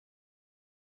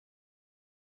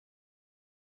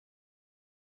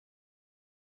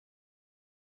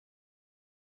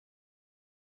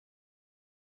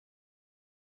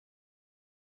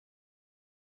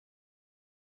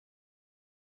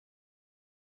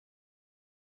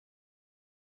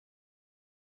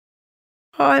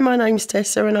Hi, my name's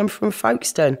Tessa and I'm from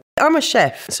Folkestone. I'm a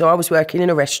chef, so I was working in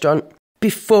a restaurant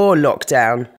before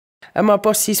lockdown. And my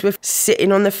bosses were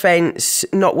sitting on the fence,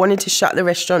 not wanting to shut the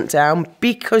restaurant down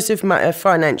because of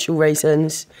financial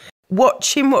reasons,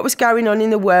 watching what was going on in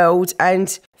the world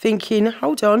and thinking,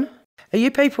 hold on, are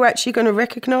you people actually going to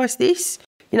recognise this?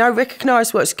 You know,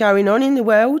 recognise what's going on in the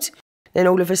world? Then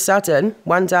all of a sudden,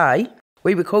 one day,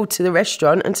 we were called to the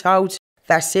restaurant and told,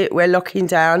 that's it, we're locking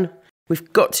down.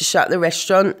 We've got to shut the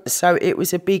restaurant. So it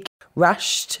was a big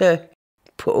rush to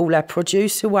put all our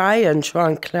produce away and try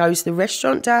and close the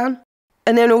restaurant down.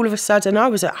 And then all of a sudden I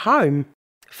was at home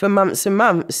for months and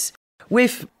months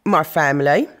with my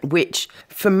family, which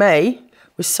for me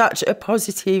was such a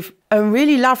positive and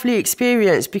really lovely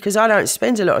experience because I don't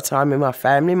spend a lot of time with my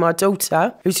family. My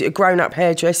daughter, who's a grown-up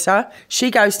hairdresser,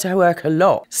 she goes to work a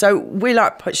lot. So we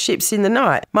like put ships in the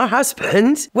night. My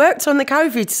husband worked on the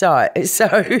COVID site,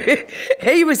 so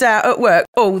he was out at work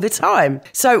all the time.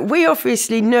 So we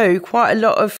obviously knew quite a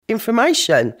lot of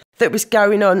information that was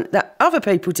going on that other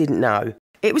people didn't know.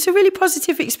 It was a really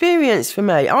positive experience for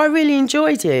me. I really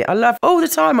enjoyed it. I loved all the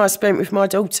time I spent with my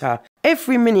daughter.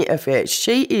 Every minute of it.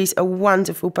 She is a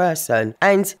wonderful person.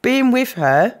 And being with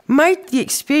her made the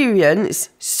experience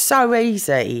so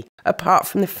easy. Apart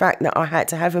from the fact that I had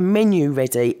to have a menu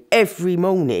ready every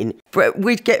morning.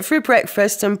 We'd get through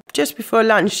breakfast and just before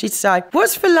lunch she'd say,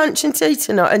 what's for lunch and tea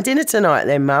tonight and dinner tonight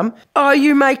then, Mum? Are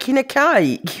you making a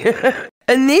cake?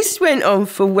 And this went on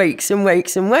for weeks and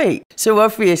weeks and weeks. So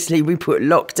obviously we put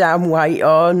lockdown weight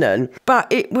on,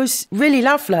 but it was really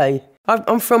lovely.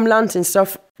 I'm from London, so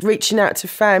reaching out to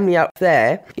family up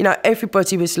there, you know,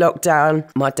 everybody was locked down.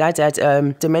 My dad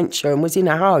had dementia and was in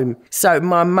a home. So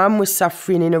my mum was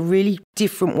suffering in a really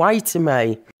different way to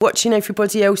me. Watching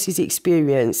everybody else's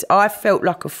experience, I felt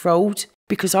like a fraud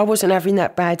because I wasn't having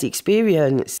that bad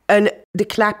experience. And the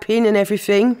clapping and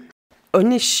everything. On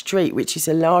this street, which is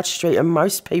a large street and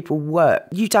most people work,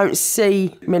 you don't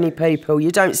see many people,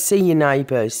 you don't see your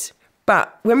neighbours.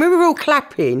 But when we were all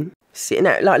clapping, sitting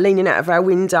out, like leaning out of our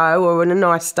window or on a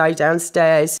nice day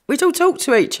downstairs, we'd all talk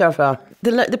to each other.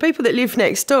 The people that live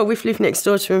next door, we've lived next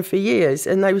door to them for years,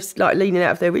 and they was like leaning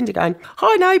out of their window going,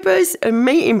 hi neighbours, and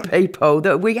meeting people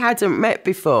that we hadn't met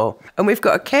before. And we've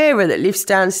got a carer that lives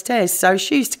downstairs, so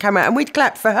she used to come out and we'd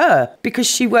clap for her because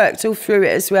she worked all through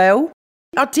it as well.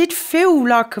 I did feel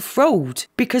like a fraud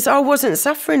because I wasn't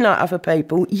suffering like other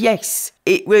people. Yes,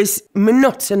 it was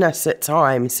monotonous at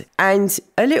times and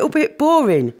a little bit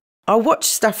boring. I watch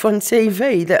stuff on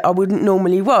TV that I wouldn't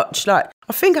normally watch. Like,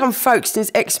 I think I'm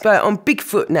Folkestone's expert on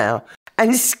Bigfoot now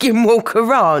and Skinwalker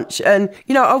Ranch. And,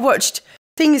 you know, I watched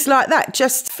things like that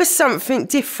just for something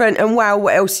different and wow,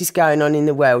 what else is going on in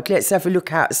the world? Let's have a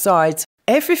look outside.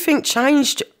 Everything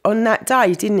changed on that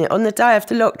day, didn't it? On the day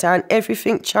after lockdown,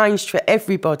 everything changed for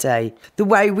everybody. The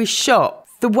way we shop,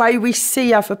 the way we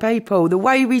see other people, the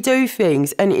way we do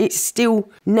things, and it's still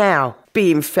now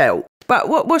being felt. But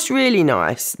what was really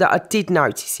nice that I did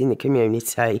notice in the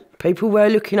community, people were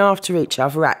looking after each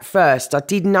other at first. I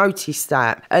did notice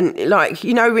that. And like,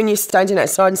 you know, when you're standing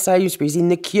outside Sainsbury's in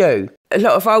the queue, a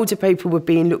lot of older people were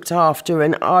being looked after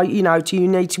and, you know,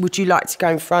 would you like to go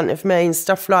in front of me and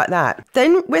stuff like that.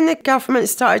 Then when the government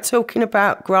started talking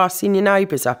about grassing your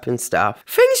neighbours up and stuff,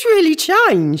 things really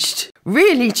changed.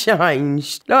 Really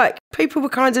changed. Like, people were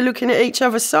kind of looking at each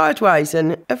other sideways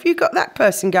and, have you got that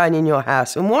person going in your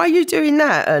house? And why are you doing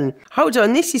that? And hold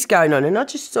on, this is going on. And I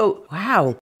just thought,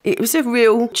 wow. It was a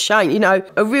real change, you know,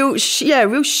 a real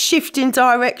shift in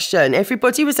direction.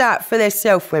 Everybody was out for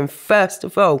themselves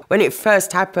when it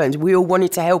first happened, we all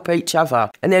wanted to help each other.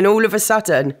 And then all of a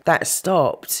sudden, that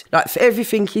stopped. Like,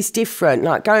 everything is different.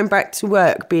 Like, going back to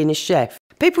work, being a chef.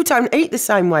 People don't eat the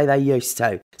same way they used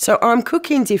to. So I'm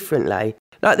cooking differently.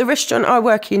 Like the restaurant I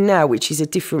work in now, which is a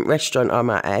different restaurant, I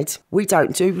might add, we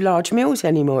don't do large meals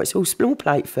anymore. It's all small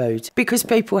plate food because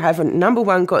people haven't, number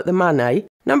one, got the money,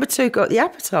 number two, got the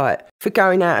appetite for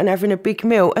going out and having a big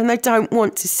meal, and they don't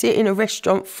want to sit in a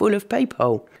restaurant full of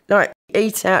people. Like,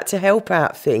 eat out to help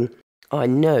out thing, I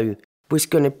knew was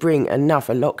going to bring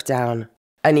another lockdown.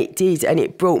 And it did, and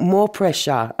it brought more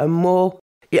pressure and more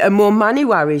money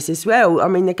worries as well. I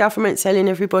mean, the government telling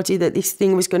everybody that this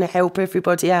thing was going to help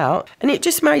everybody out, and it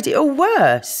just made it all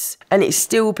worse. And it's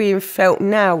still being felt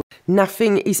now.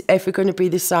 Nothing is ever going to be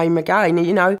the same again.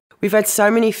 You know, we've had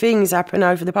so many things happen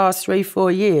over the past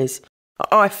 3-4 years.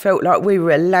 I felt like we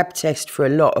were a lab test for a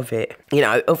lot of it. You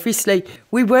know, obviously,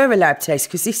 we were a lab test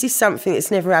because this is something that's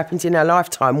never happened in our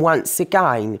lifetime once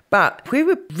again. But we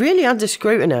were really under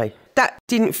scrutiny. That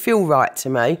didn't feel right to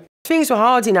me. Things were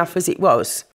hard enough as it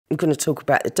was. I'm going to talk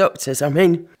about the doctors. I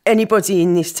mean, anybody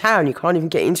in this town, you can't even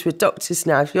get into a doctor's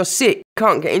now. If you're sick, you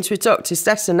can't get into a doctor's.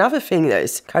 That's another thing that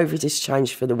COVID has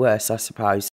changed for the worse, I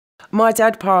suppose. My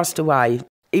dad passed away.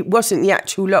 It wasn't the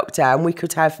actual lockdown. We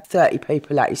could have 30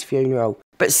 people at his funeral.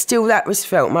 But still that was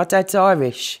felt. My dad's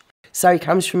Irish, so he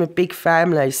comes from a big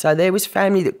family. So there was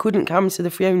family that couldn't come to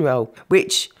the funeral,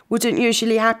 which wouldn't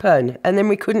usually happen. And then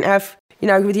we couldn't have,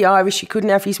 with the Irish, he couldn't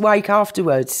have his wake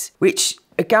afterwards, which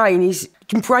again is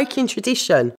breaking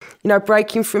tradition.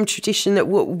 Breaking from tradition that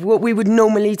what we would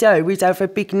normally do. We'd have a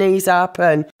big knees up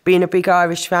and being a big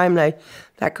Irish family.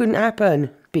 That couldn't happen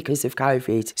because of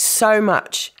COVID. So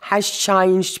much has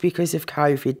changed because of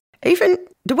COVID. Even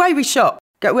the way we shop,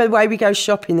 the way we go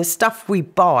shopping, the stuff we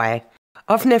buy.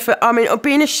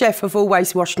 Being a chef, I've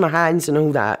always washed my hands and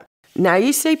all that. Now,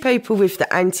 you see people with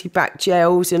the anti-bac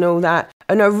gels and all that,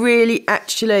 and I really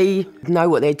actually know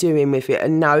what they're doing with it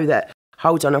and know that,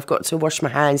 hold on, I've got to wash my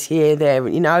hands here, there,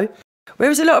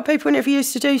 Whereas a lot of people never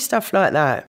used to do stuff like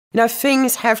that.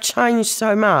 Things have changed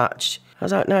so much. I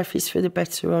don't know if it's for the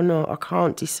better or not. I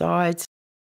can't decide.